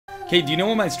Kate, do you know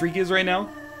what my streak is right now?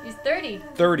 He's 30.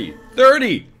 30.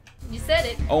 30! You said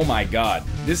it. Oh my god.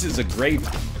 This is a great...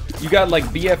 You got like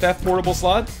BFF portable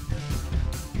slot?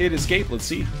 Hit escape, let's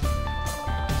see.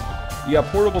 You got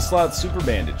portable slot super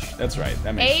bandage. That's right.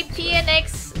 That makes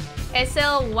APNX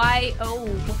SLYO.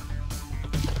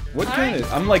 What kind of...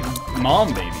 I'm like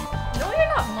mom baby. No, you're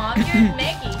not mom. You're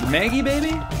Maggie. Maggie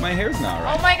baby? My hair's not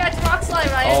right. Oh my god, it's rock slide,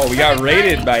 right? Oh, we got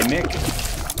raided by Nick.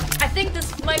 I think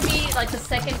this might be like the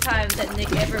second time that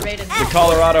Nick ever raided me. The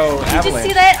Colorado Avalanche. Did you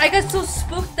see that? I got so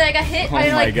spooked that I got hit. Oh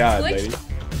I like my god, twitched. lady.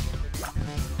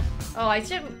 Oh, I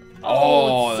should...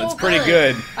 Oh, it's that's so pretty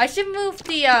good. I should move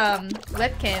the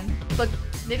webcam, but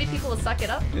maybe people will suck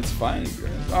it up. It's fine.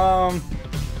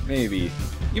 Maybe.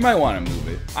 You might want to move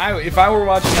it. If I were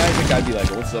watching Isaac, I'd be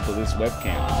like, what's up with this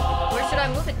webcam? Where should I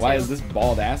move it to? Why is this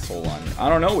bald asshole on it? I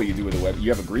don't know what you do with a web. You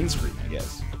have a green screen, I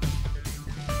guess.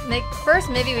 First,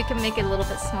 maybe we can make it a little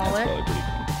bit smaller. That's probably pretty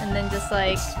cool. And then just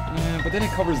like... Yeah, but then it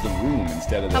covers the room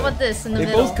instead of the... How about this in the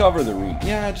middle? They both cover the room.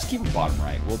 Yeah, just keep it bottom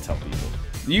right. We'll tell people.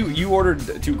 You ordered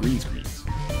 2 green screens.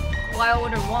 Well, I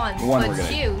ordered one, One so we're it's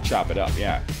gonna huge. chop it up,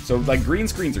 yeah. So, like, green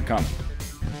screens are coming.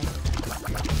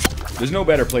 There's no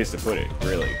better place to put it,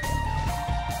 really.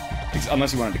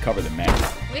 Unless you wanted to cover the mag.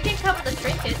 We can cover the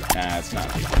trinket. Nah, it's not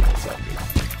big deal. It's all good.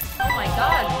 Oh my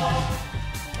god.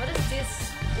 What is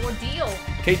this ordeal?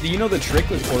 Kate, do you know the trick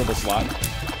with portable slot? I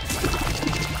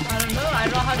don't know. I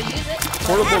don't know how to use it.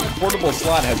 Portable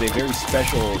slot has a very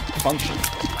special function.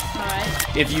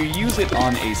 Alright. If you use it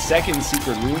on a second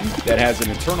secret room that has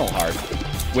an eternal heart,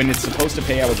 when it's supposed to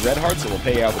pay out with red hearts, it will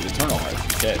pay out with eternal hearts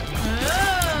instead.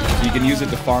 So you can use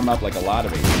it to farm up like a lot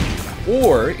of it.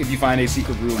 Or if you find a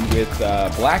secret room with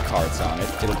black hearts on it,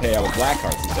 it'll pay out with black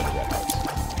hearts instead of red hearts.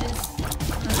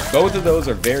 Both of those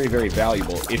are very, very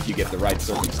valuable if you get the right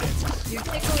circumstances. You're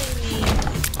tickling me.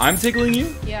 I'm tickling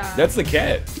you? Yeah. That's the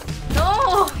cat.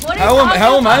 No! What are you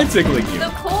How am I about? tickling you?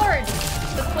 The cord.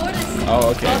 The cord is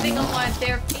rubbing on my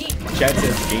bare feet. Chat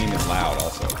says the game is loud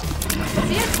also.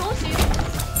 See, I told you.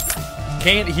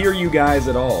 Can't hear you guys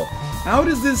at all. How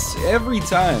does this every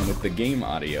time with the game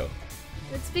audio?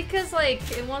 It's because like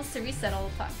it wants to reset all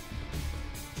the time.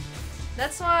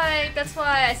 That's why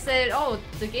I said, oh,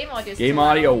 the game audio is Game too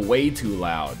loud. audio way too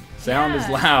loud. Sound is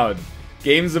loud.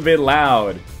 Game's a bit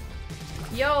loud.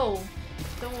 Yo,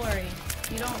 don't worry.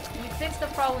 You fix the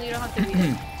problem, you don't have to read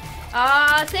it.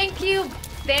 Thank you,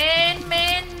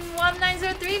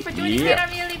 BanMan1903 for joining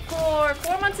PNRB Elite for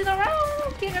 4 months in a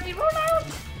row. PNRB rollout.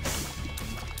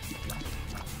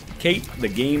 Kate, the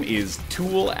game is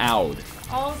tool out.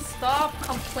 Oh, stop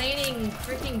complaining,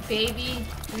 freaking baby.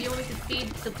 We always feed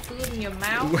the food in your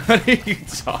mouth. What are you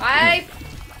talking? I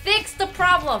fixed the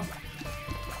problem.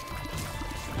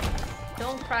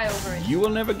 Don't cry over it. You will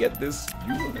never get this.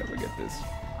 You will never get this.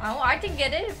 I can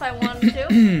get it if I wanted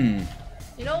to.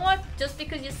 You know what? Just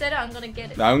because you said it, I'm gonna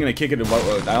get it. I'm gonna kick it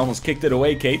away. I almost kicked it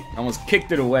away, Kate. I almost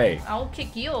kicked it away. I'll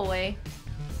kick you away.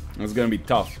 It's gonna be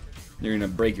tough. You're gonna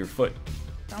break your foot.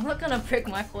 I'm not gonna break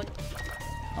my foot.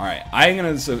 Alright, I'm gonna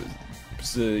I'm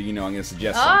gonna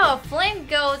suggest Oh, something. Flame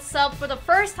Goat sub for the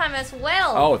first time as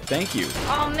well. Oh, thank you.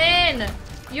 Oh man,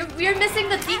 you're missing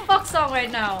the Deep Fuck song right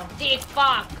now. Deep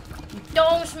Fuck,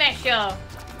 don't smash ya.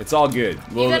 It's all good.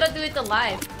 You gotta do it the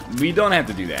live. We don't have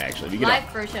to do that actually. Live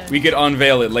version. We could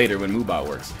unveil it later when Moobot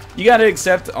works. You gotta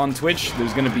accept on Twitch,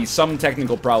 there's gonna be some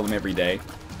technical problem every day.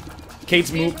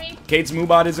 Kate's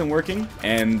Moobot isn't working,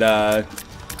 and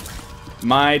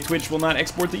my Twitch will not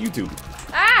export to YouTube.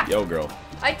 Ah! Yo, girl.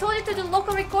 I told you to do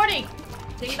local recording.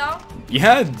 Ding dong.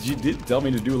 Yeah, you did tell me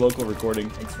to do local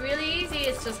recording. It's really easy.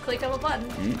 It's just click of a button.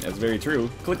 That's very true.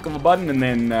 Click of a button and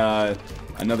then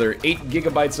another 8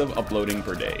 gigabytes of uploading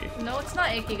per day. No, it's not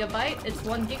 8 gigabyte. It's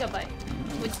 1 gigabyte,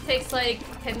 which takes like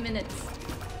 10 minutes.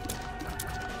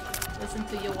 Listen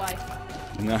to your wife.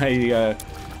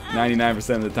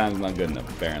 99% of the time is not good enough,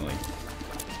 apparently.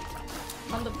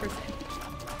 100%.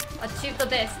 Achieve the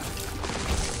best.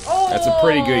 Oh! That's a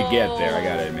pretty good get there, I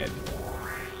gotta admit.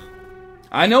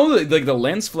 I know that like the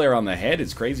lens flare on the head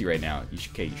is crazy right now. You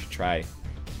should try.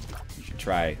 You should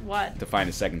try what? To find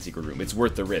a second secret room. It's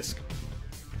worth the risk.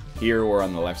 Here or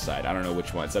on the left side. I don't know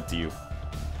which one. It's up to you.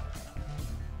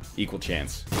 Equal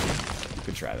chance. You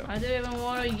could try though. I didn't even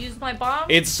want to use my bomb.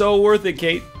 It's so worth it,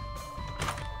 Kate.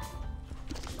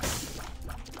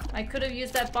 I could have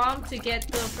used that bomb to get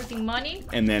the freaking money.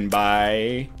 And then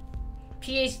buy...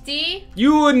 PhD?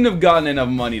 You wouldn't have gotten enough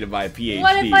money to buy a PhD.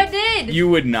 What if I did? You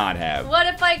would not have. What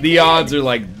if I did? The odds are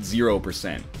like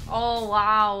 0%. Oh,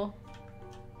 wow.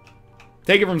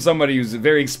 Take it from somebody who's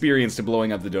very experienced at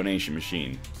blowing up the donation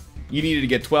machine. You needed to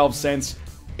get 12 cents.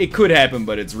 It could happen,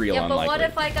 but it's real Yeah, but unlikely. what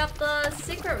if I got the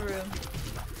secret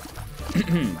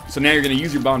room? So now you're gonna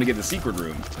use your bomb to get the secret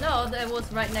room. No, that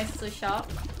was right next to the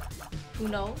shop. Who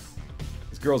knows?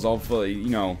 This girl's all fully, you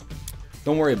know,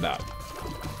 don't worry about it.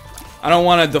 I don't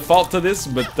want to default to this,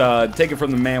 but take it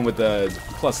from the man with the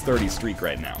plus 30 streak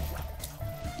right now.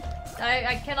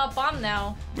 I cannot bomb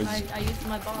now. I used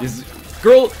my bomb.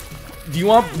 Girl, do you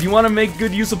want to make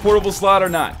good use of portable slot or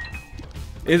not?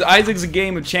 Isaac's a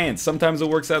game of chance. Sometimes it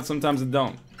works out, sometimes it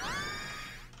don't.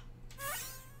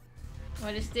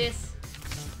 What is this?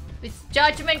 It's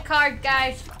judgment card,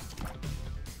 guys.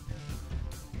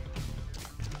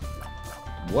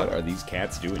 What are these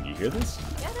cats doing? You hear this?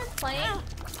 Yeah, they're playing.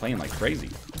 Playing like crazy.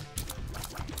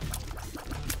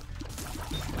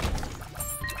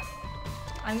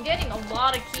 I'm getting a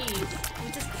lot of keys,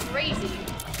 which is crazy.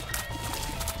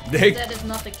 That is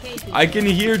not the case. I can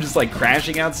hear just like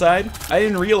crashing outside. I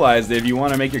didn't realize that if you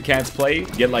want to make your cats play,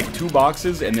 get like 2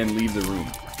 boxes and then leave the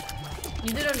room.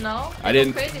 You didn't know? I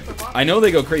didn't. Go crazy for boxes. I know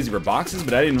they go crazy for boxes,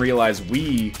 but I didn't realize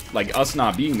us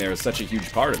not being there is such a huge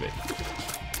part of it.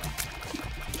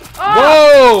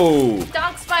 Oh! Whoa!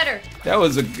 Dog spider. That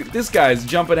was this guy's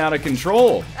jumping out of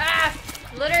control. Ah!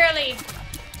 Literally.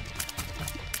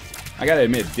 I gotta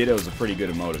admit, Ditto's a pretty good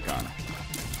emoticon.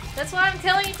 That's why I'm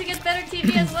telling you to get better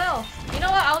TV as well. You know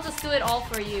what? I'll just do it all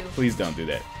for you. Please don't do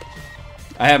that.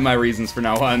 I have my reasons for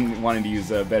now wanting to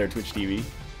use a better Twitch TV.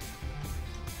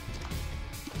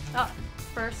 Oh,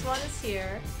 first one is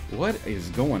here. What is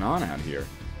going on out here?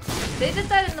 They did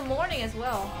that in the morning as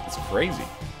well. It's crazy.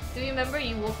 Do you remember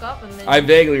you woke up and then... I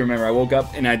vaguely remember. I woke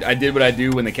up and I did what I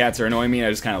do when the cats are annoying me. And I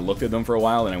just kind of looked at them for a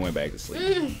while and I went back to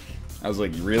sleep. I was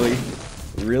like, really?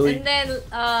 Really? And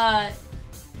then,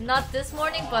 not this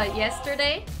morning, but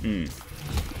yesterday. In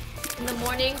the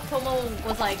morning, Tomo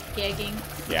was like gagging.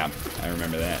 Yeah, I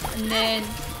remember that. And then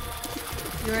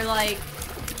you were like,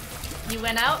 you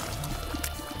went out,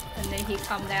 and then he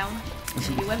calmed down,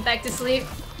 and you went back to sleep.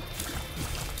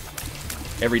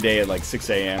 Every day at like 6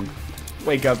 a.m.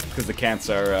 Wake up because the cats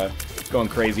are going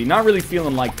crazy. Not really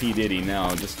feeling like P. Diddy,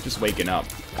 no, just waking up.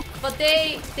 But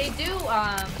they do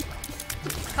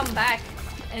come back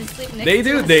and sleep next They to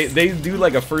do. us. They do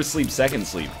like a first sleep, second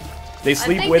sleep. They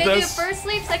sleep with they us. do first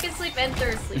sleep, second sleep, and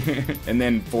third sleep. And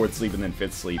then fourth sleep, and then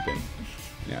fifth sleep, and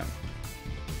yeah.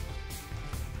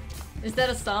 Is that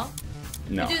a song?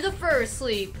 No. We do the first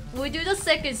sleep. We do the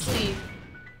second sleep.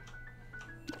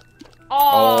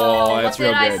 Oh, what that's did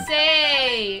real I good.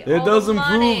 say? It All doesn't the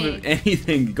prove money.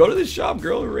 anything. Go to the shop,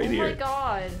 girl. Right here. Oh my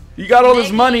god. You got all this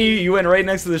Maggie. money. You went right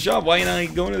next to the shop. Why you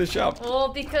not going to the shop? Well,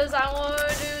 because I want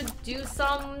to do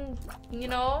some, you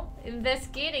know,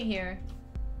 investigating here.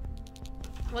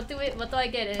 What do I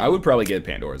get in? I would probably get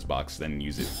Pandora's box, then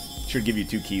use it. Should give you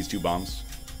 2 keys, 2 bombs.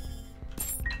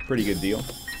 Pretty good deal.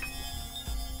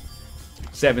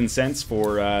 7 cents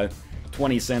for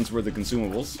 20 cents worth of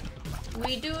consumables.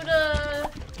 We do the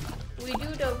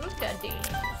Ruka dance.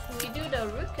 We do the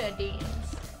Ruka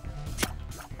dance.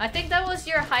 I think that was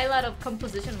your highlight of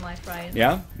composition life, Ryan.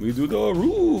 Yeah, we do the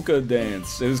Ruka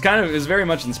dance. It was very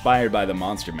much inspired by the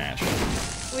Monster Mash.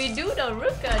 We do the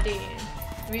Ruka dance.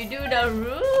 We do the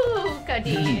Ruka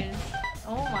dance.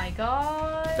 Oh my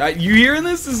god. You hearing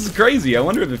this? This is crazy. I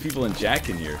wonder if the people in Jack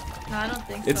can hear. No, I don't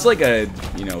think so. It's like a,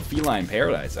 you know, feline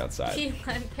paradise outside.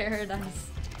 Feline paradise.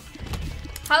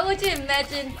 How would you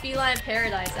imagine feline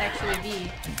paradise actually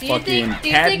be? Do you Fucking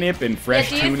think, catnip and fresh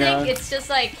do you tuna. think it's just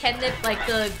like catnip, like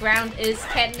the ground is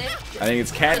catnip? I think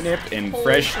it's catnip Just and whole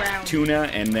fresh ground. tuna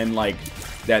and then like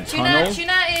that tunnel.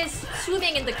 Tuna is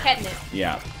swimming in the catnip.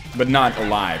 Yeah, but not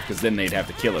alive because then they'd have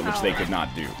to kill it, which they could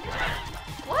not do.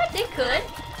 What? They could?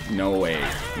 No way,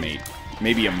 mate.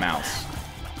 Maybe a mouse.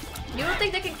 You don't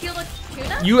think they can kill the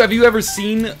tuna? Have you ever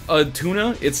seen a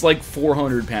tuna? It's like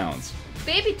 400 pounds.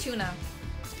 Baby tuna.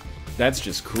 That's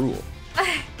just cruel.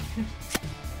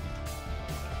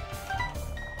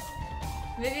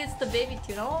 Maybe it's the baby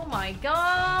tuna. Oh my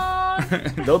god.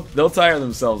 they'll tire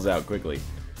themselves out quickly.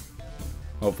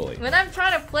 Hopefully. When I'm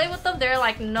trying to play with them, they're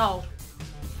like, no.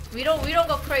 We don't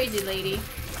go crazy, lady.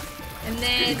 And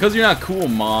then Because you're not cool,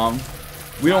 Mom.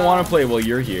 We don't want to play while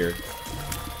you're here.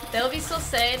 they'll be so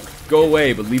sad Go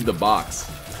away, but leave the box.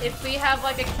 if we have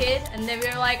like a kid and then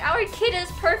we're like, our kid is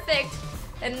perfect.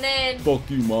 And then Fuck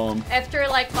you, Mom. after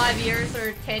like 5 years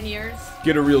or 10 years.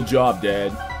 Get a real job,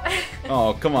 Dad.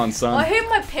 Oh, come on, son. I hate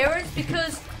my parents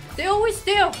because they always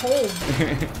stay at home.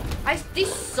 They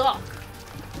suck.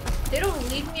 They don't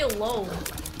leave me alone.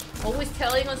 Always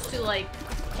telling us to like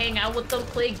hang out with them,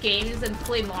 play games, and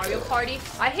play Mario Party.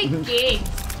 I hate games.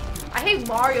 I hate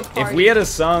Mario Party. If we had a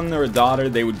son or a daughter,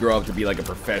 they would grow up to be like a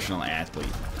professional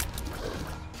athlete.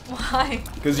 Why?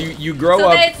 Because you grow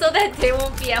up... so that they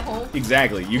won't be at home?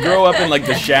 Exactly. You grow up in, like,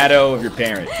 the shadow of your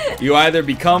parent. You either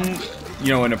become, you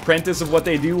know, an apprentice of what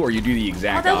they do, or you do the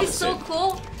exact that would be opposite. so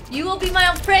cool. You will be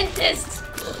my apprentice.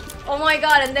 Oh my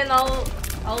god, and then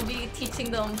I'll be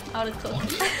teaching them how to cook.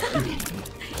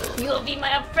 You will be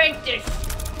my apprentice.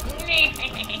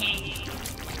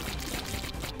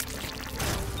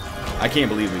 I can't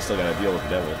believe we still gotta deal with the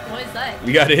devil. What is that?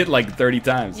 We got hit like 30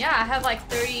 times. Yeah, I have like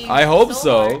 30. I hope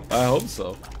so. hearts. I hope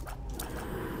so.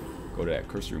 Go to that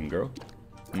curse room, girl.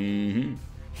 Mm-hmm.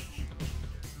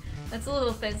 That's a little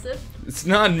offensive. It's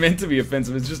not meant to be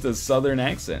offensive. It's just a southern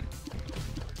accent.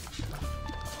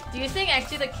 Do you think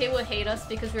actually the kid would hate us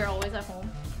because we're always at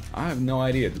home? I have no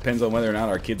idea. It depends on whether or not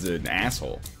our kid's an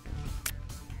asshole.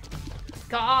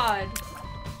 God.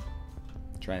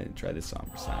 Try this song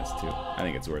for size too. I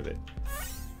think it's worth it.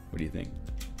 What do you think?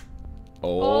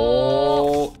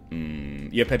 Oh.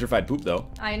 You have petrified poop though.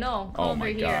 I know. Come Oh over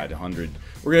my here. god, 100.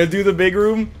 We're gonna do the big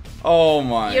room? Oh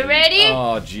my. You ready?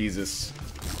 Oh Jesus.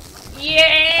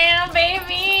 Yeah,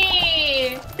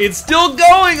 baby! It's still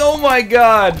going! Oh my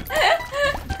god!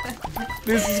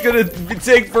 This is gonna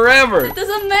take forever. It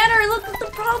doesn't matter. Look at the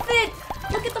profit.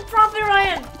 Look at the profit,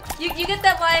 Ryan. You get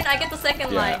that line. I get the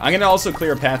second line. I'm gonna also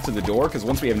clear a path to the door because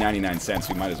once we have 99 cents,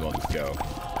 we might as well just go.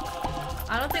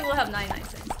 I don't think we'll have 99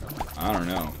 cents though. I don't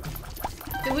know.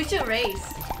 Dude, we should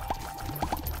race.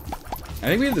 I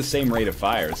think we have the same rate of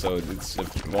fire, so it's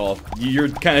well, you're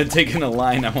kind of taking a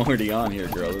line I'm already on here,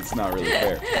 girl. It's not really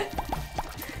fair.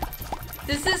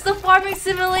 This is the Farming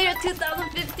Simulator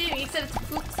 2015, except it's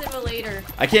Poop Simulator.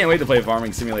 I can't wait to play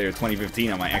Farming Simulator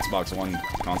 2015 on my Xbox One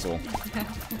console.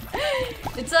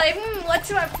 It's like, what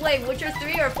should I play? Witcher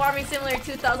 3 or Farming Simulator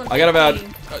 2015? I got about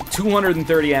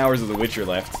 230 hours of The Witcher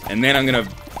left, and then I'm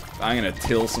gonna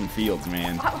till some fields,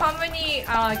 man. How many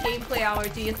gameplay hours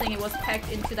do you think it was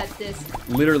packed into that disc?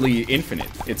 Literally infinite.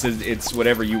 It's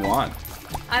whatever you want.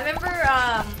 I remember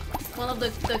one of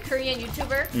the Korean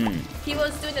YouTuber, he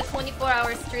was doing a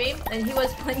 24-hour stream, and he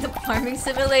was playing the Farming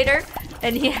Simulator,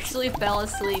 and he actually fell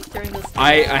asleep during the stream.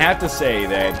 I have to say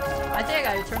that... I think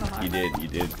I got Eternal Heart. You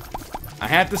did. I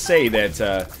have to say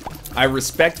that I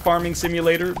respect Farming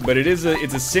Simulator, but it's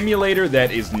a simulator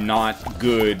that is not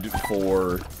good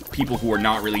for people who are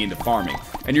not really into farming.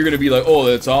 And you're gonna be like, oh,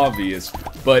 that's obvious.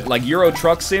 But like Euro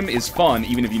Truck Sim is fun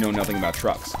even if you know nothing about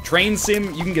trucks. Train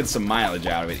Sim, you can get some mileage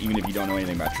out of it even if you don't know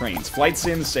anything about trains. Flight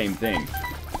Sim, same thing.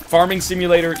 Farming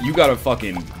Simulator, you gotta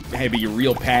fucking be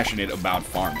real passionate about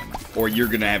farming, or you're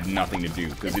gonna have nothing to do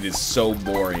because it is so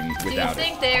boring without it. Do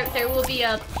you think there will be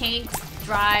a paint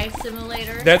dry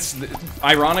simulator? That's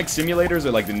ironic simulators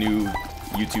are like the new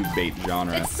YouTube bait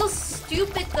genre. It's so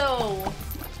stupid though.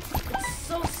 It's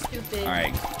so stupid. All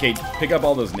right, Kate, pick up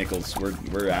all those nickels.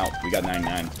 We're out. We got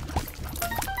 99.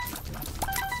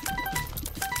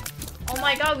 Oh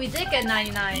my god, we did get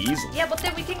 99. Easily. Yeah, but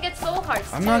then we can get soul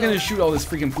hearts. I'm not gonna shoot all this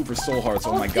freaking poop for soul hearts.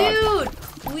 Oh my god.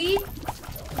 Dude, we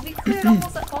cleared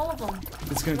almost all of them.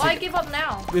 It's gonna Why take... give up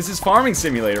now? This is Farming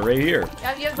Simulator right here.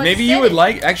 Yeah, Maybe you would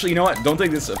like. Actually, you know what? Don't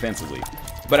take this offensively.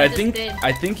 But I think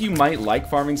did. you might like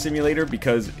Farming Simulator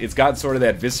because it's got sort of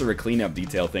that viscera cleanup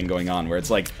detail thing going on, where it's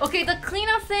like. Okay, the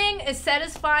cleanup thing is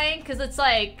satisfying because it's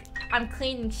like I'm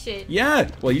cleaning shit. Yeah.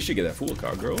 Well, you should get that fool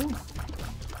car, girl.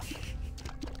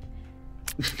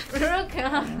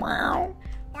 Wow.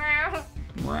 Wow.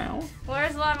 Wow.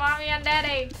 Where's my mommy and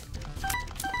daddy?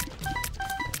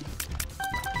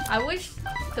 I wish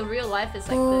the real life is like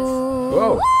this.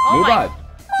 Whoa. Oh Move my- on.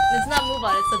 It's not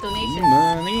Mubot, it's a donation.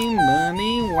 Money,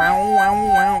 money, wow, wow,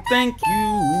 wow, thank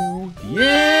you.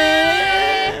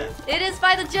 Yeah! It is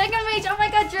by the Dragon Rage! Oh my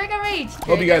god, Dragon Rage!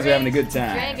 Hope you guys are having a good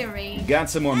time. Dragon Rage. Got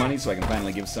some more money so I can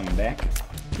finally give some back.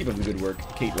 Keep up the good work.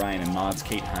 Kate, Ryan, and Mods.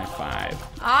 Kate, high five.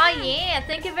 Oh yeah,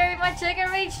 thank you very much, Dragon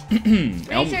Rage.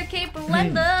 Raise your cape,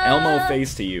 Belinda. Elmo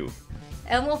face to you.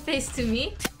 Elmo face to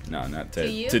me? No, not to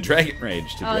you? to Dragon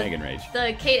Rage. To Dragon Rage.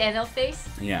 The Kate and El face?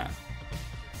 Yeah.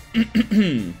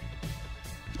 Dude,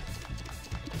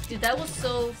 that was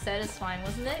so satisfying,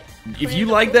 wasn't it? If you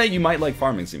like that, you might like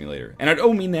Farming Simulator. And I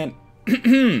don't mean that.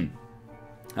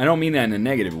 I don't mean that in a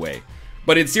negative way.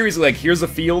 But it's seriously like, here's a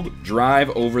field, drive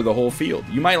over the whole field.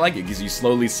 You might like it because you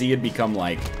slowly see it become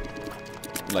like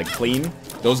clean.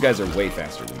 Those guys are way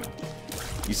faster than me.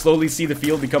 You slowly see the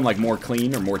field become like more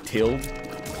clean or more tilled.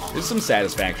 There's some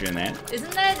satisfaction in that.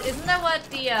 Isn't that what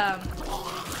the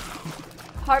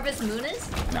Harvest Moon is?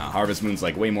 Nah, Harvest Moon's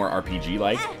like way more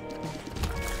RPG-like.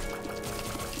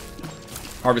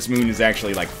 Harvest Moon is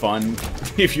actually like fun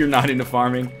if you're not into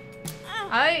farming.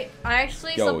 I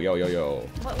actually... Yo.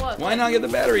 What? Why not get the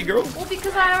battery, girl? Well,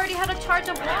 because I already had a charge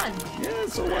of 1. Yeah,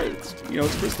 so what? It's, you know,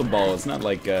 it's crystal ball. It's not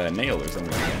like nail or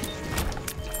something like that.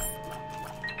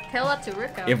 Tell that to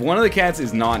Rico. If one of the cats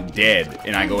is not dead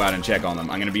and I go out and check on them,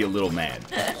 I'm gonna be a little mad.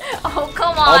 Oh,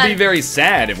 come on. I'll be very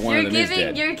sad if one of them is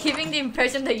dead. You're giving the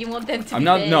impression that you want them to be dead. I'm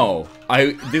not, no.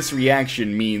 This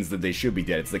reaction means that they should be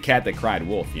dead. It's the cat that cried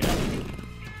wolf, you know?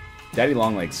 Daddy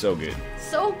Longleg's so good.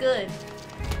 So good.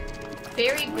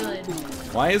 Very good.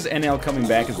 Why is NL coming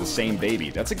back as the same baby?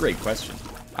 That's a great question.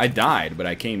 I died, but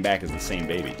I came back as the same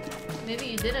baby. Maybe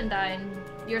you didn't die and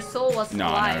your soul was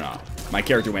alive. No. My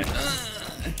character went...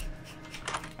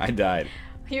 I died.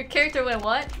 Your character went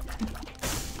what?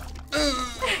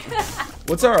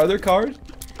 What's our other card?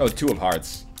 Oh, 2 of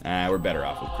hearts. We're better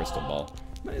off with crystal ball.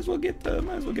 Might as well get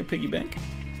piggy bank.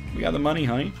 We got the money,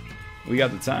 honey. We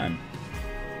got the time.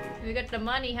 We got the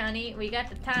money, honey. We got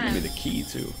the time. Maybe the key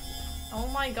too. Oh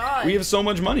my god. We have so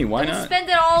much money. Why not? Spend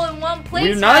it all in one place. We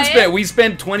did not spend. We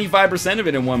spent 25% of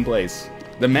it in one place.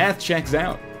 The math checks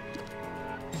out.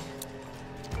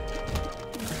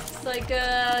 It's like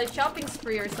a shopping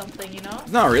spree or something, you know?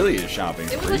 It's not really a shopping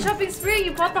spree. It was a shopping spree.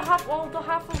 You bought the half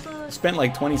of the... Spent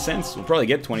like 20 cents. We'll probably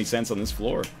get 20 cents on this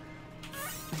floor.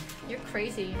 You're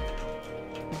crazy.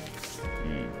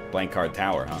 Blank card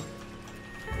tower, huh?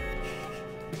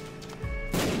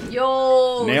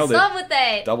 Yo, nailed it. What's up with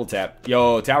that? Double tap.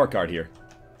 Yo, tower card here.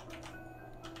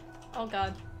 Oh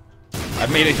god.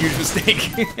 I've made a huge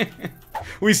mistake.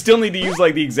 We still need to use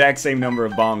like the exact same number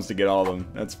of bombs to get all of them.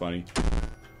 That's funny.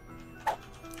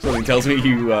 Something tells me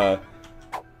you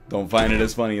don't find it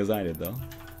as funny as I did, though.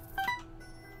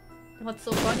 What's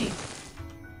so funny?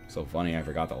 So funny, I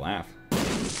forgot to laugh.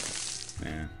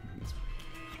 Yeah,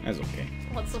 that's okay.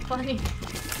 What's so funny?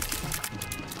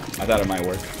 I thought it might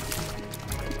work.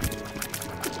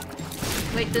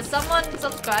 Wait, did someone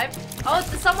subscribe? Oh,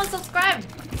 did someone subscribe?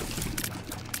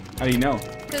 How do you know?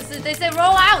 Because they said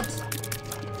roll out.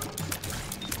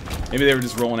 Maybe they were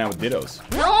just rolling out with dittos.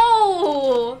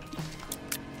 No!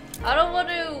 I don't want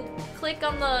to click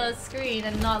on the screen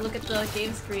and not look at the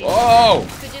game screen. Oh!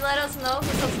 Could you let us know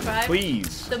who subscribed?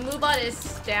 Please. The Moobot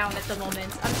is down at the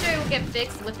moment. I'm sure it will get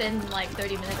fixed within like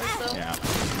 30 minutes or so. Yeah.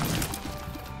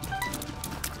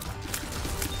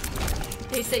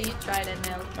 They say you tried it,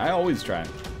 Nell. I always try.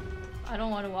 I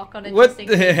don't want to walk on it. What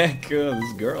the heck?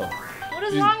 This girl. What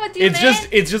is wrong with you, it's man?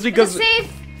 It's just because...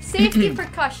 Safety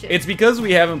precaution. It's because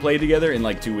we haven't played together in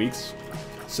like 2 weeks.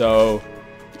 So...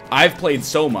 I've played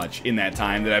so much in that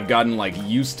time that I've gotten like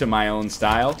used to my own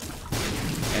style.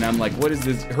 And I'm like, what is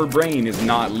this? Her brain is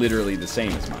not literally the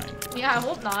same as mine. Yeah, I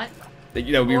hope not.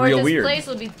 You know, it'd be real weird. Or this place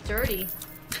will be dirty.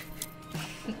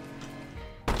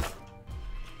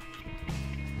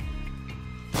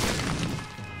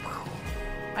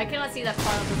 I cannot see that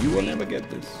part of the screen. You will never get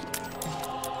this.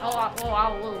 Oh,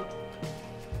 I will.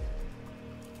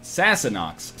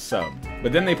 Sasinox sub.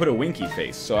 But then they put a winky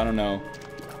face, so I don't know.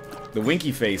 The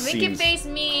winky face seems... Winky face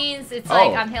means it's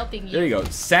like I'm helping you. There you go.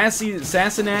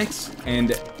 Sasinax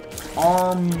and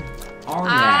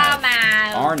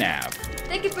Arnav.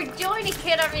 Thank you for joining,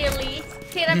 Kidami Elite.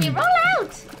 Kidami, roll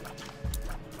out!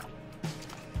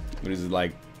 What is it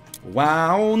like?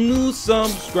 Wow, new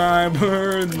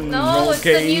subscriber. No, it's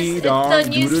the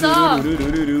new song.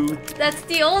 That's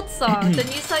the old song. The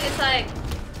new song is like...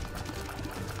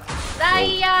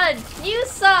 Diane, new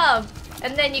sub!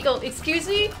 And then you go, excuse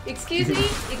me, excuse me,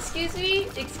 excuse me,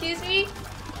 excuse me.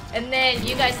 And then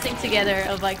you guys sing together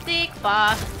of like, Dick,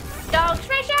 Bach, Dog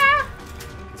Treasure.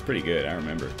 It's pretty good, I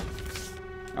remember.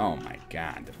 Oh my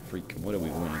god, the freaking, what do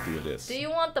we want to do with this? Do you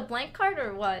want the blank card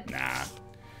or what? Nah.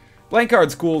 Blank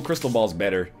card's cool, crystal ball's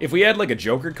better. If we had like a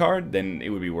Joker card, then it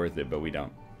would be worth it, but we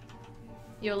don't.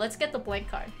 Yo, let's get the blank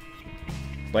card.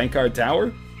 Blank card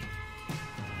tower?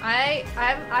 I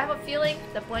have a feeling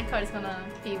the blank card is gonna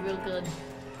be real good.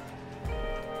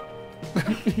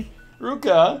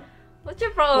 Ruka! What's your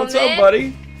problem, What's up,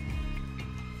 buddy?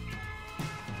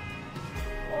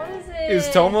 What is it? Is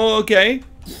Tomo okay?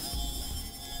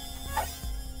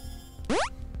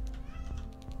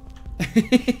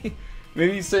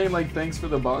 Maybe he's saying like thanks for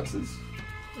the boxes?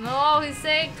 No, he's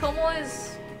saying Tomo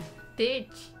is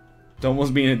bitch. Tomo's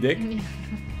being a dick?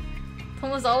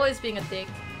 Tomo's always being a dick.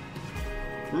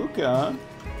 Ruka.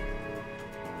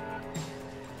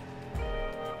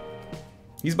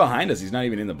 He's behind us. He's not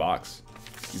even in the box.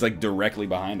 He's like directly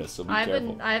behind us, so be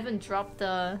careful. I haven't dropped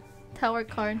the tower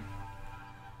card.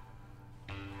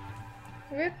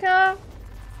 Ruka,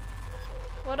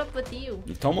 what up with you?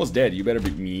 If Tomo's dead, you better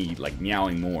be like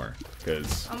meowing more.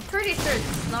 because I'm pretty sure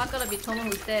it's not gonna be Tomo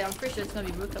who's dead. I'm pretty sure it's gonna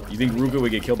be Ruka. you think Ruka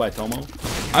would get killed by Tomo?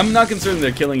 I'm not concerned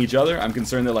they're killing each other. I'm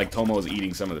concerned that like Tomo is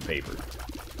eating some of the paper.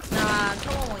 Nah,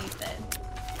 Tomo won't eat that.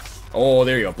 Oh,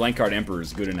 there you go. Blank card Emperor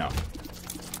is good enough.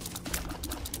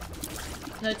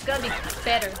 No, it's gonna be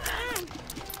better.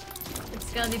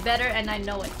 It's gonna be better, and I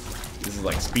know it. This is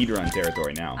like speedrun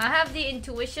territory now. I have the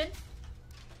intuition.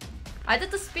 I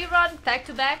did the speedrun back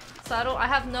to back, so I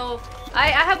have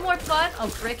more fun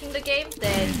of breaking the game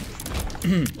than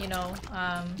you know,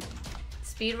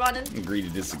 speedrunning. Agree to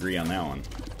disagree on that one.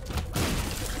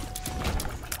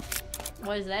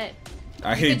 What is that?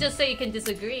 You can just say you can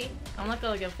disagree. I'm not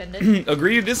gonna get offended.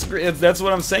 Agree to disagree. That's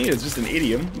what I'm saying. It's just an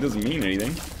idiom. It doesn't mean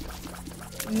anything.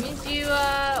 It means you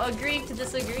agreeing to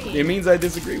disagree. It means I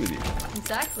disagree with you.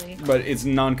 Exactly. But it's a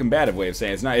non-combative way of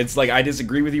saying it. It's not. It's like I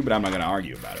disagree with you, but I'm not gonna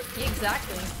argue about it.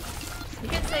 Exactly. You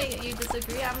can say you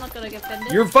disagree. I'm not gonna get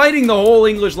offended. You're fighting the whole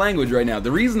English language right now.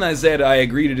 The reason I said I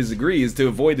agree to disagree is to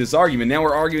avoid this argument. Now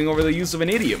we're arguing over the use of an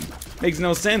idiom. Makes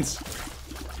no sense.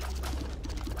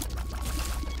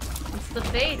 It's the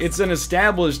face. It's an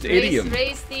established idiom.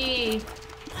 Raise the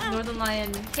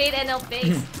Northernlion Kate NL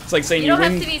face. It's like saying you don't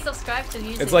have to be subscribed to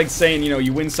music. It's like saying, you know,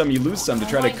 you win some, you lose some to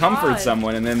try to comfort God.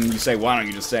 someone, and then you say, why don't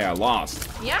you just say I lost?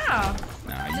 Yeah.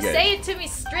 Nah, you just get say it to me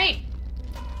straight.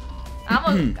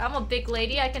 I'm a big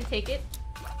lady. I can take it.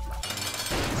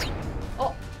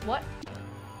 Oh, what?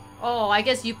 Oh, I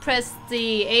guess you pressed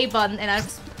the A button and I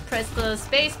pressed the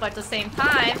space bar at the same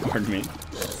time. Pardon me.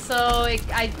 So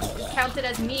I counted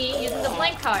as me using the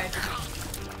blank card.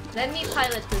 Let me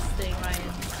pilot this thing, Ryan.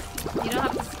 You don't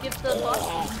have to skip the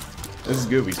boss. This is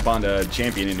good. We spawned a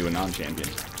champion into a non-champion.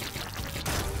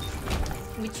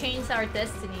 We changed our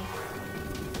destiny.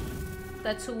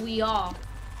 That's who we are.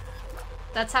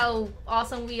 That's how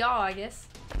awesome we are, I guess.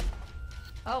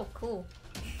 Oh, cool.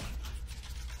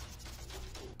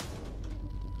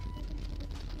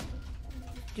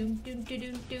 Doom doom doom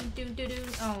doom doom doom doom doom.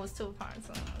 Oh, it's too hard.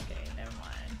 So okay, never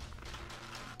mind.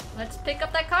 Let's pick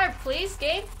up that card, please,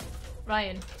 game.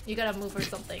 Ryan, you gotta move or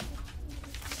something.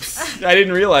 I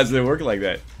didn't realize it worked like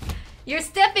that. You're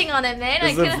stepping on it, man.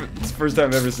 It's the first time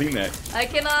I've ever seen that. I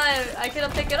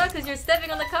cannot pick it up because you're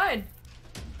stepping on the card.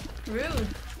 Rude.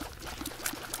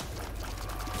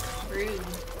 Rude.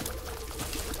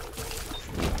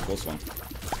 Close one.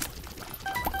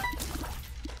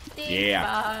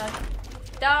 Yeah.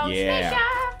 Down Yeah. smasher.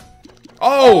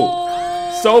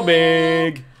 Oh! So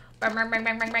big! Bang, bang, bang,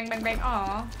 bang, bang, bang, bang, bang.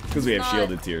 Aw. Because we have Not-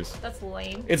 shielded tears. That's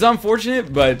lame. It's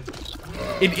unfortunate, but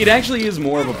it actually is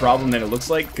more of a problem than it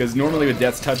looks like, because normally with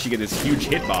Death's Touch you get this huge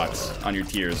hitbox on your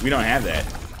tears. We don't have that.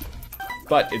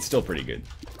 But it's still pretty good.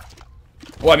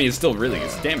 Well, I mean, it's still really good.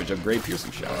 It's damage of great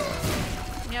piercing shots.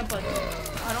 Yeah, but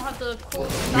I don't have the cool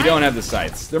We don't have the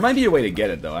sights. There might be a way to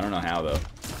get it, though. I don't know how, though.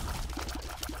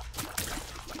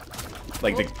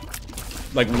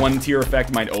 Like one tier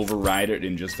effect might override it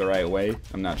in just the right way.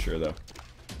 I'm not sure, though.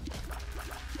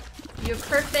 You're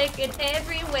perfect in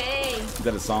every way. Is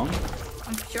that a song?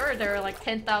 I'm sure there are like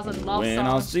 10,000 love When I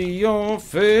songs. see your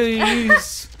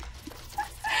face,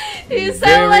 You sound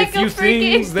very like a few freaking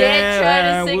things dead trying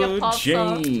that to sing a would pop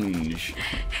song. change.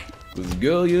 'Cause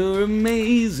girl, you're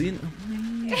amazing,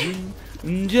 amazing,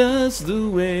 just the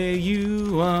way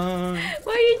you are.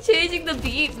 Why are you changing the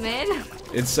beat, man?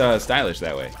 It's stylish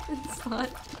that way. It's not.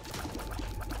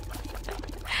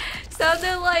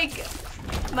 Sounded like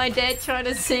my dad trying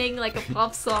to sing like a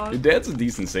pop song. Your dad's a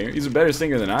decent singer. He's a better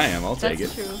singer than I am. I'll take it.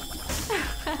 That's true.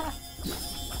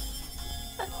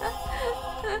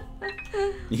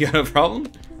 You got a problem?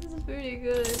 This is pretty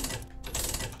good.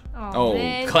 Oh,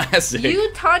 man. classic.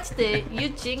 You touched it. You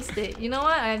jinxed it. You know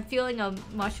what? I'm feeling a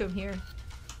mushroom here.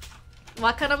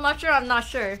 What kind of mushroom? I'm not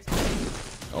sure.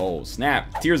 Oh,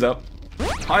 snap. Tears up.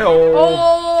 Hi-oh.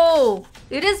 Oh!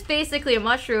 It is basically a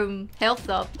mushroom health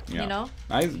up, Yeah. you know?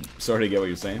 I sort of get what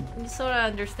you're saying. You sort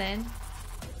of understand.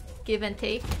 Give and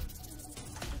take.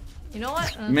 You know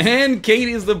what? Man, Kate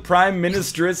is the prime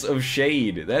ministress of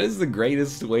shade. That is the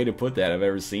greatest way to put that I've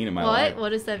ever seen in my life. What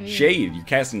does that mean? Shade. You're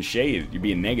casting shade. You're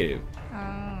being negative. Oh.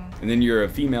 And then you're a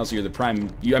female, so you're the prime...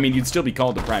 I mean, you'd still be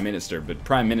called the prime minister, but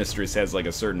prime ministress has like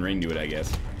a certain ring to it, I guess.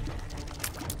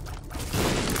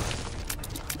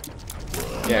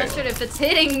 I'm not sure if it's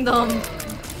hitting them.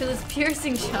 Because it's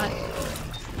piercing shot.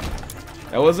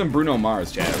 That wasn't Bruno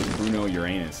Mars, Chad. It was Bruno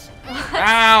Uranus.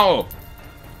 Ow!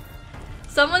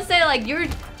 Someone say like you're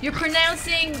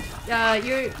pronouncing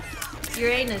your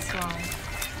Uranus wrong.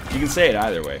 You can say it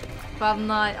either way. But I'm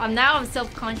not. I'm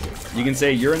self-conscious. You can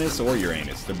say Uranus or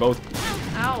Uranus. They're both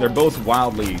Ow. they're both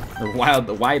widely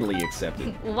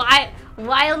accepted.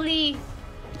 Wildly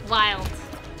wild.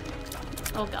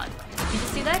 Oh god. Did you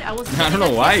see that? I don't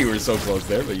know why you were so close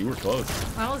there, but you were close.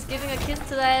 I was giving a kiss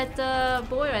to that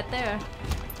boy right there.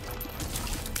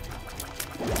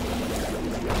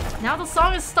 Now the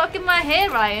song is stuck in my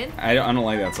head, Ryan. I don't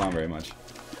like that song very much.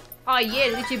 Oh yeah,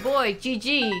 Litchi boy,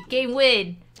 GG, game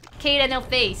win. Kate and no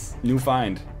face. New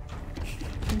find.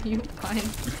 New find.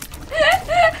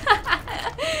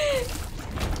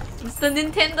 It's the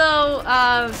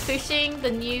Nintendo fishing,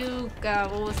 the new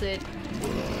what was it?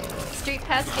 Street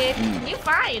Pass game. New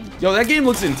find. Yo, that game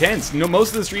looks intense. You know,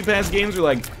 most of the Street Pass games are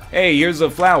like, hey, here's a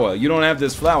flower. You don't have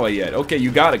this flower yet. Okay, you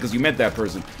got it because you met that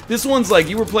person. This one's like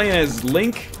you were playing as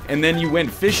Link, and then you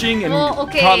went fishing and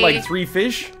caught like 3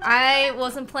 fish. I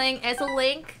wasn't playing as a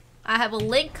Link. I have a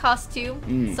Link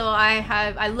costume, so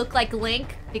I look like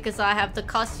Link because I have the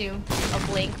costume of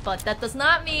Link. But that does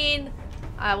not mean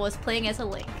I was playing as a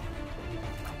Link.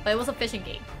 But it was a fishing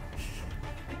game.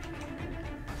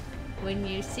 When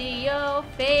you see your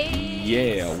face.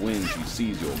 Yeah, when she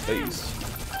sees your face.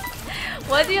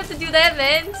 Why do you have to do that,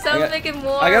 man? Sounds like it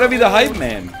more. I gotta be the hype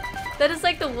man. That is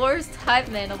like the worst hype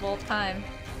man of all time.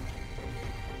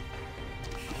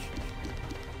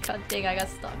 God dang, I got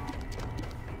stuck.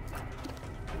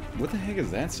 What the heck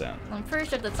is that sound? I'm pretty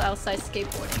sure that's outside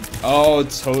skateboarding. Oh,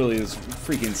 totally. Those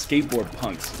freaking skateboard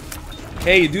punks.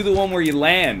 Hey, do the one where you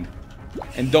land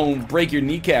and don't break your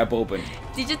kneecap open.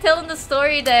 Did you tell them the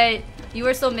story that you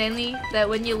were so manly that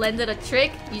when you landed a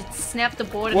trick, you snapped the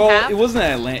board in half?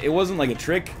 Well, it wasn't like a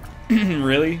trick,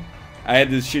 really. I had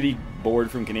this shitty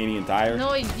board from Canadian Tire.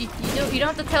 No, you don't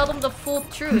have to tell them the full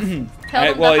truth. Tell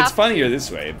them well, the it's half funnier truth.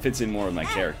 this way. It fits in more with my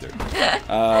character.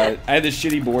 I had this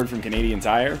shitty board from Canadian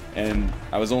Tire, and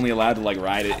I was only allowed to like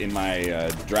ride it in my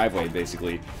driveway,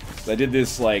 basically. So I did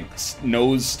this like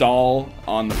nose stall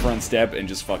on the front step, and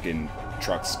just fucking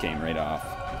trucks came right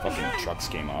off. Fucking trucks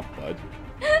came off, bud.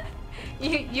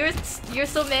 You're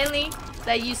so manly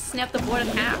that you snapped the board in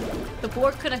half. The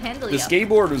board couldn't handle you. The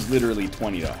skateboard was literally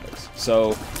 $20.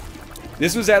 So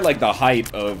this was at like the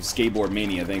height of skateboard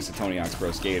mania, thanks to Tony Hawk's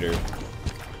Pro Skater.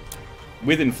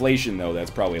 With inflation, though,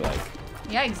 that's probably like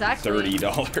exactly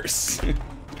 $30.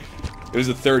 It was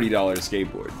a $30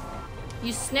 skateboard.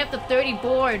 You snapped a $30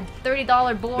 board.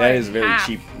 That is very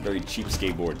cheap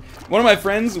skateboard. One of my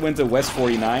friends went to West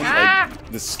 49,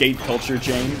 like the skate culture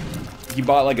chain. He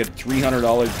bought like a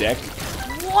 $300 deck.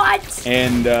 What?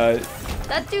 And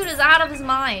that dude is out of his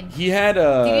mind. He had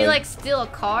Did he like steal a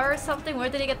car or something? Where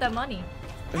did he get that money?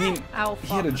 I mean, he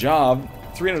had a job.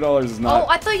 $300 is not. Oh,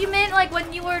 I thought you meant like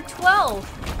when you were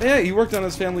 12. Yeah, he worked on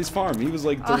his family's farm. He was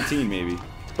like 13 maybe.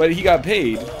 But he got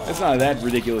paid. That's not that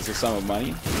ridiculous a sum of money,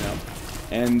 you know.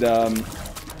 And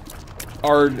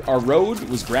our road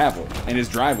was gravel, and his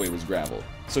driveway was gravel.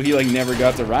 So he like never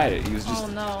got to ride it. He was just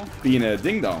being a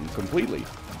ding dong completely.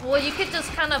 Well, you could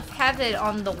just kind of have it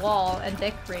on the wall and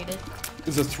decorate it.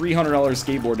 It's a $300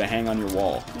 skateboard to hang on your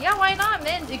wall. Yeah, why not,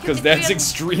 man? Because that's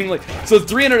extremely. So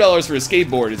 $300 for a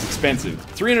skateboard is expensive.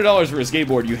 $300 for a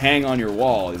skateboard you hang on your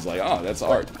wall is like, oh, that's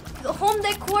art. The home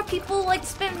decor people like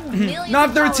spend millions. Not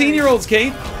 13-year-olds,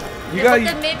 Kate. But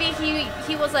then maybe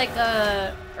he was like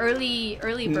a early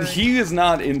bird. He is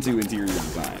not into interior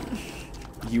design.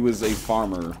 He was a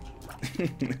farmer.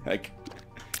 Like,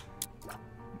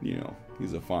 you know,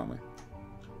 he's a farmer.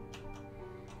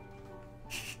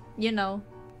 You know.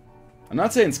 I'm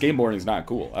not saying skateboarding is not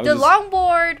cool. The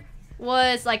longboard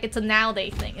was like it's a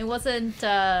nowadays thing. It wasn't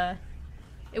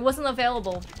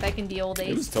available back in the old days.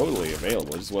 It was totally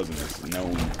available. It just wasn't as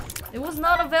known. It was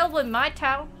not available in my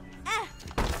town.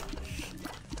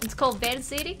 It's called Van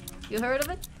City. You heard of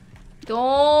it?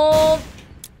 Don't.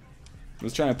 I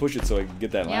was trying to push it so I could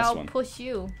get that last one. Yeah, I'll push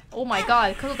you. Oh my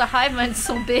god, because of the hive mind's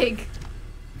so big.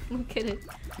 Look at it.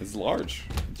 It's large.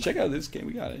 Check out this game.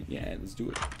 We got it. Yeah, let's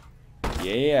do it.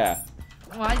 Yeah.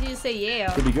 Why did you say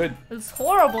yeah? Could be good. It's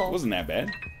horrible. It wasn't that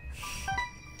bad.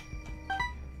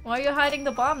 Why are you hiding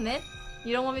the bomb, man?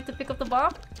 You don't want me to pick up the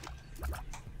bomb?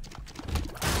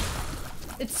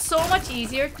 It's so much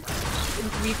easier in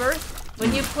Rebirth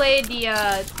when you play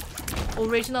the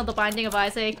original The Binding of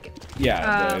Isaac.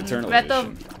 Yeah, the Eternal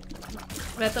Edition.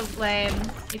 Wrath of Lamb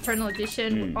Eternal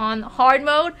Edition on hard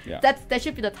mode. Yeah. That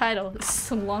should be the title. It's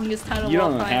the longest title You of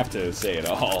all don't time. have to say it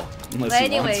all unless But you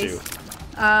anyways, want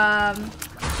to.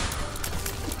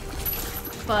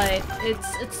 but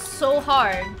it's so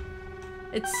hard.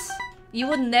 You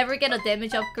would never get a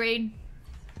damage upgrade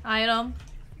item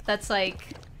that's like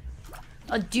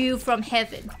a dew from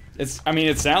heaven. I mean,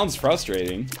 it sounds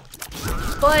frustrating.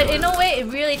 But in a way, it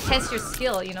really tests your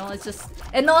skill, you know? It's just...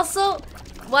 And also,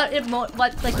 what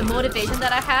the motivation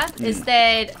that I have is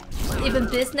that even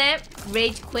Biznap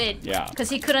rage quit. Yeah. Because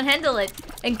he couldn't handle it.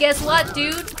 And guess what,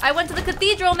 dude? I went to the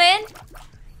cathedral, man.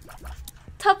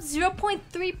 Top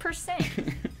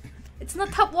 0.3%. It's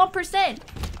not top 1%.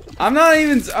 I'm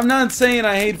not saying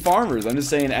I hate farmers. I'm just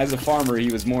saying as a farmer,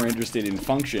 he was more interested in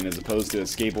function as opposed to a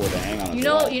skateboard to hang on. You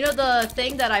know the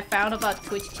thing that I found about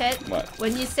Twitch chat? What?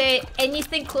 When you say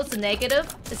anything close to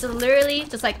negative, it's literally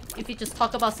just like if you just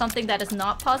talk about something that is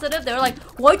not positive, they're like,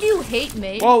 "Why do you hate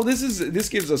me?" Well, this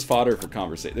gives us fodder for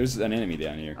conversation. There's an enemy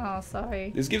down here. Oh,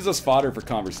 sorry. This gives us fodder for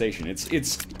conversation.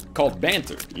 It's called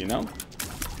banter, you know?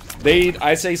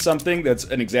 I say something that's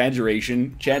an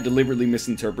exaggeration, chat deliberately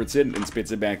misinterprets it and spits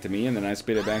it back to me, and then I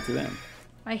spit it back to them.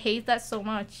 I hate that so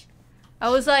much. I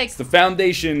was like... It's the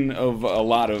foundation of a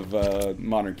lot of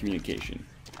modern communication.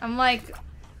 I'm like...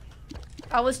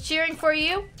 I was cheering for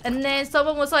you, and then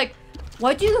someone was like,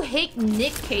 "Why do you hate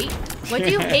Nick, Kate? Why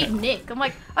do you hate Nick?" I'm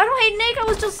like, I don't hate Nick, I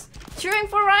was just cheering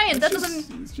for Ryan.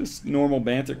 It's just normal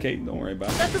banter, Kate. Don't worry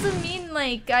about it. That doesn't mean,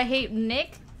 like, I hate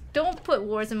Nick. Don't put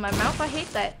words in my mouth. I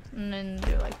hate that. And then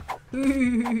they're like,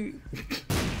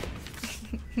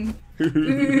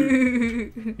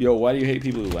 yo, why do you hate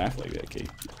people who laugh like that, Kate?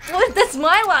 What? That's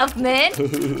my laugh, man.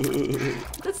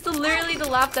 That's literally the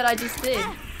laugh that I just did.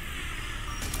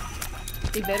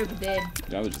 They better be dead.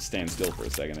 I would just stand still for a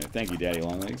second there. Thank you, Daddy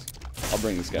Longlegs. I'll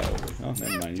bring this guy over. Oh,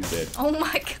 never mind. He's dead. Oh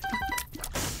my god.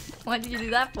 What did you do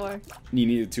that for? You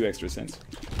needed 2 extra cents.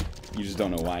 You just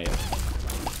don't know why yet.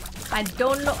 I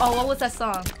don't know. Oh, what was that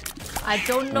song? I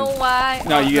don't know why.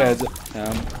 No, oh, you guys.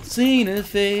 Seen a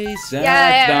face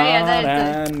I thought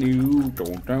I knew.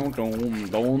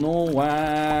 Don't know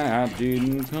why I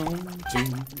didn't come to.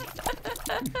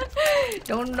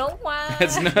 Don't know why.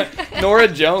 That's not Nora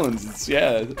Jones. It's,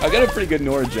 yeah, I got a pretty good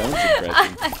Nora Jones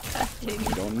impression.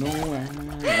 Don't know why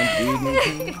I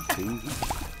didn't come to.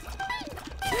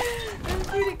 That's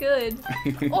pretty good.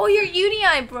 Oh, you're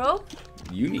uni-eye, bro.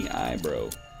 Uni-eye, bro.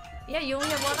 Yeah, you only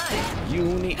have one eye.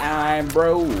 Uni-eye,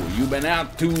 bro. You been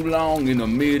out too long in the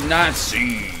midnight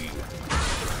sea.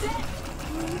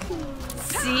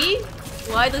 Sea?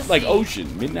 Why the sea? Like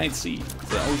ocean, midnight sea. It's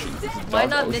the ocean. It's why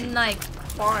not ocean. midnight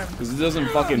farm? Because it doesn't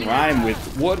fucking rhyme with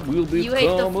what will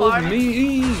become farm? of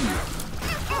me.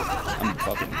 I'm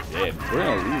fucking dead. We're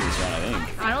gonna lose this one, I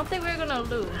think. I don't think we're gonna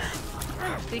lose.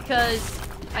 Because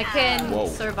I can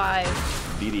survive.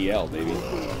 DDL, baby.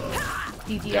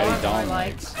 DDL, Daddy Dong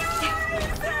like. legs.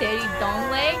 Daddy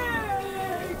Dong leg?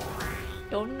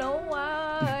 Don't know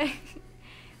why.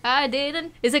 I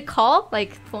didn't. Is it call?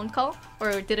 Like phone call? Or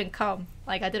it didn't come?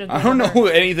 Like I didn't go I don't to know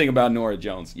her. anything about Nora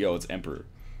Jones. Yo, it's Emperor.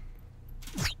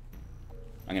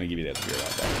 I'm gonna give you that spirit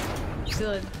out there.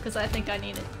 Good, because I think I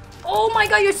need it. Oh my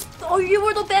god, you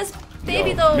were the best baby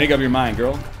Yo, though. make up your mind,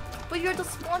 girl. But you're the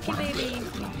splunky baby.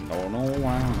 Don't know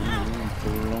why.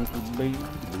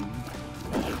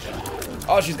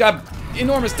 Oh, she's got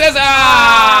enormous Tessa!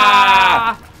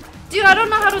 Dude, I don't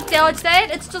know how to dodge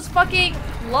that. It's just fucking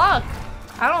luck.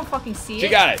 I don't fucking see it. She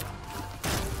got it.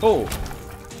 Oh.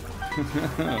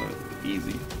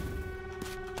 Easy.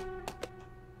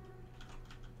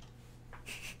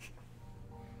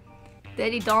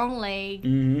 Daddy Dong leg.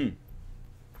 Mm-hmm.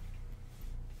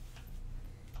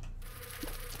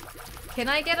 Can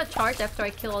I get a charge after I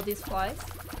kill all these flies?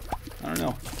 I don't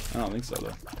know. I don't think so,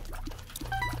 though.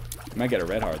 You might get a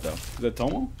red heart, though. Is that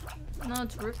Tomo? No,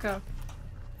 it's Ruka.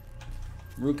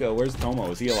 Ruka, where's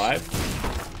Tomo? Is he alive?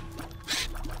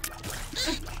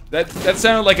 That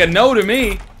sounded like a no to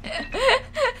me.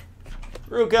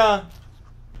 Ruka.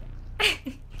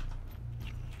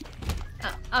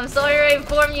 I'm sorry to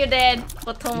inform you, Dad,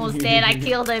 but Tomo's dead. I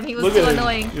killed him. He was too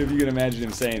annoying. If you can imagine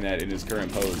him saying that in his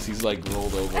current pose, he's like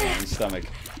rolled over on his stomach.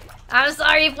 I'm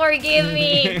sorry, forgive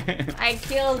me. I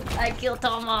killed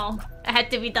Tomo. It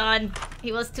had to be done.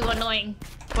 He was too annoying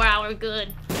for our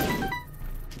good.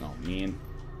 Oh man.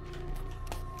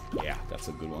 Yeah, that's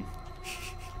a good one.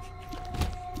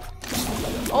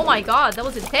 Oh my god, that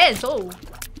was intense. Oh.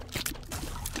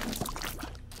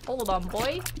 Hold on,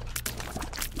 boy.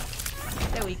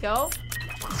 There we go.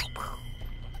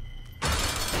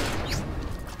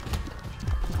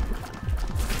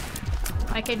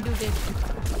 I can do this.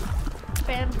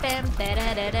 Bam, bam, da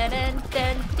da da da da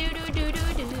da do do do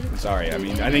do do. Sorry, I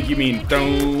think you mean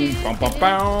boom, bum bum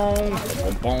bum,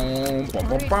 bum bum bum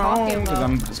bum bum, because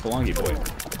I'm the Spelunky boy.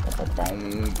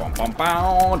 Bum bum bum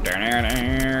bum,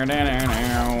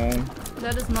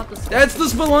 That is not the Spelunky. That's the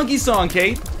Spelunky song,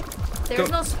 Kate. There's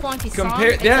no Spelunky song.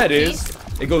 Yeah, it is.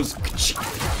 It goes.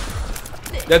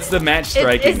 That's the match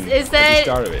striking is that at the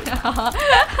start of it.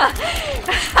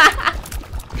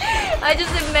 I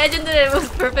just imagined that it was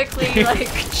perfectly like.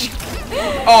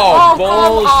 Oh,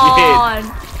 bullshit! Come on.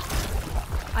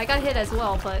 I got hit as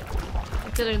well, but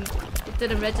it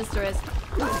didn't register as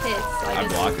hits. So I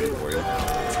blocked it for you.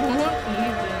 Don't even.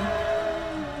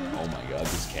 Oh my god,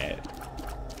 this cat.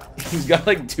 He's got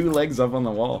like 2 legs up on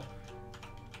the wall.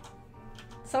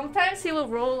 Sometimes he will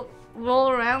roll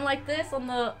around like this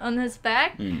on his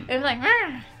back, and it's like,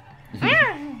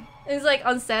 it's like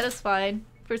unsatisfied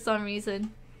for some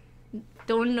reason.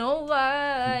 Don't know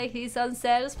why he's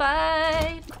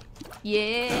unsatisfied.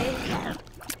 Yeah.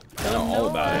 I know all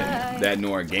about it. That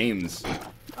Nora Games.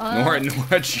 Nora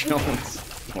Jones.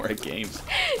 Nora Games.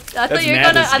 I thought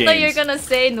you were gonna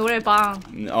say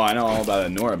Norebang. Oh, I know all about a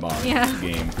Norabang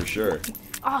game for sure.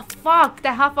 Oh fuck!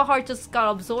 That half a heart just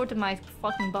got absorbed in my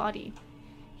fucking body.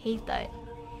 Hate that.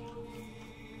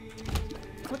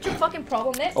 What's your fucking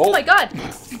problem, man? Oh my god!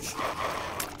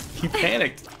 He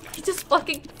panicked. He just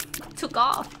fucking took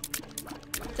off.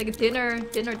 It's like a dinner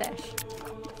dash.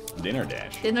 Dinner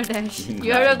dash. Dinner dash.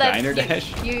 You heard of that? Diner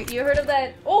dash? You heard of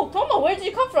that? Oh, Tomo, where did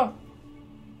you come from?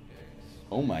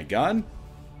 Oh my god.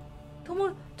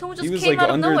 Tomo just He was came like out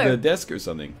of under nowhere. the desk or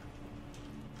something.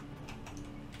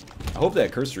 I hope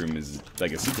that curse room is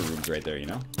like a secret room's right there, you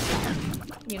know?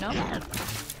 You know?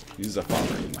 He's a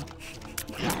farmer, you know?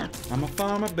 I'm a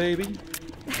farmer, baby.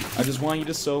 I just want you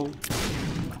to sow.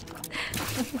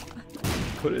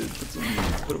 Put a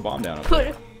bomb down. Put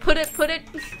it. Put a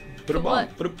bomb.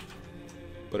 What? Put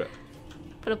it.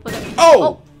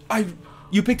 Oh!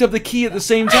 You picked up the key at the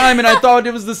same time, and I thought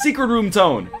it was the secret room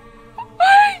tone.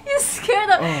 You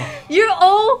scared of. You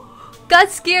all got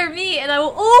scared me, and I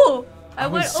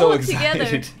went so all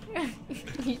excited. together.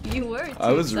 You were. Too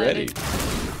I was excited. ready.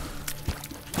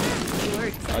 You were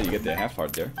excited. Oh, you get the half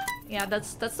heart there. Yeah,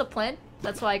 that's the plan.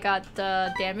 That's why I got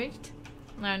damaged.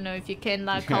 I don't know if you can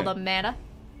call them meta.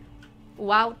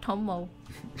 Wow, Tomo.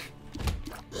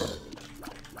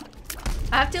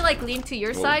 I have to like lean to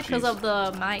your side because of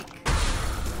the mic.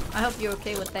 I hope you're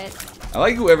okay with that. I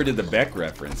like whoever did the Beck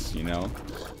reference, you know?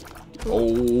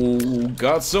 Oh,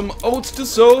 got some oats to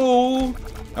sow.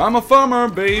 I'm a farmer,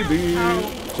 baby.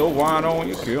 So why don't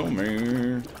you kill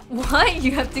me? Why?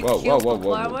 You have to kill the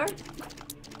farmer?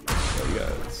 Oh, you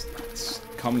gotta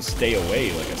come stay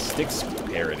away like a Styx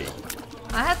parody.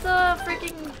 I have the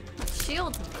freaking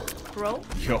shield, bro.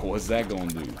 Yo, what's that gonna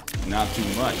do? Not too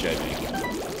much, I think.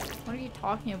 What are you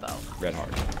talking about? Red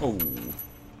heart. Oh.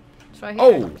 It's right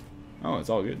here. Oh, it's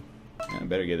all good. Yeah, I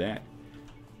better get that.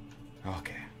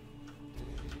 Okay.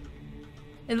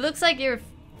 It looks like your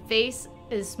face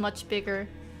is much bigger.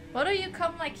 Why don't you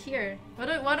come like here? Why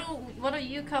don't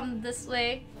you come this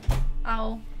way?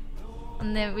 Ow.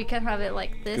 And then we can have it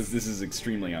like this. Because this is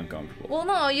extremely uncomfortable. Well,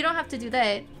 no, you don't have to do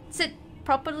that. Sit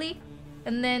properly,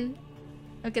 and then...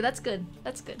 Okay, that's good.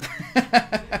 That's good.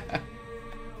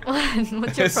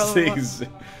 What's your problem? This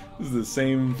is the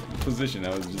same position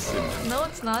I was just sitting in. No,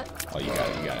 it's not. Oh, you got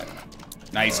it, you got it.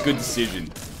 Nice, good decision.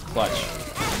 Clutch.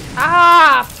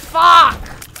 Ah, fuck!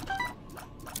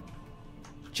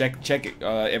 Check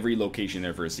every location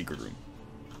there for a secret room.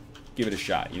 Give it a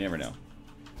shot, you never know.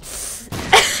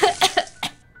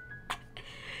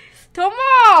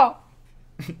 Tomo!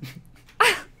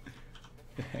 What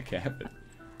the heck happened?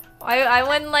 I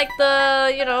went like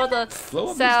the, you know, the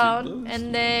Slow sound,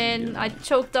 and then I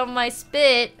choked on my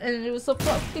spit, and it was a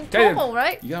fucking Tomo,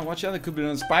 right? You gotta watch out, that could be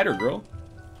a spider, girl.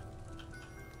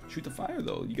 Shoot the fire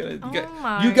though. You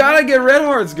gotta get red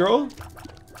hearts, girl.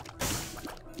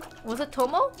 Was it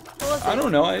Tomo? What was it? I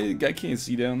don't know. I can't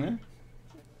see down there.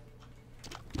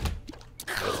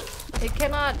 It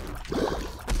cannot.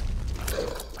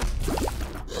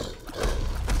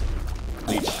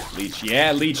 Leech,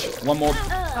 yeah, leech. One more.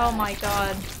 Oh my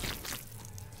god.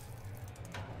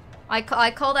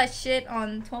 I call that shit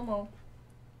on Tomo.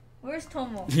 Where's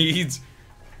Tomo? He's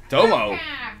Tomo.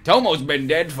 Tomo's been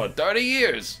dead for 30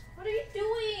 years. What are you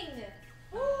doing?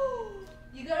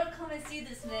 You gotta come and see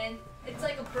this, man. It's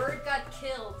like a bird got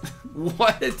killed.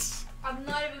 What? I'm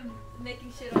not even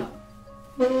making shit up.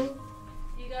 You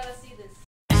gotta see this.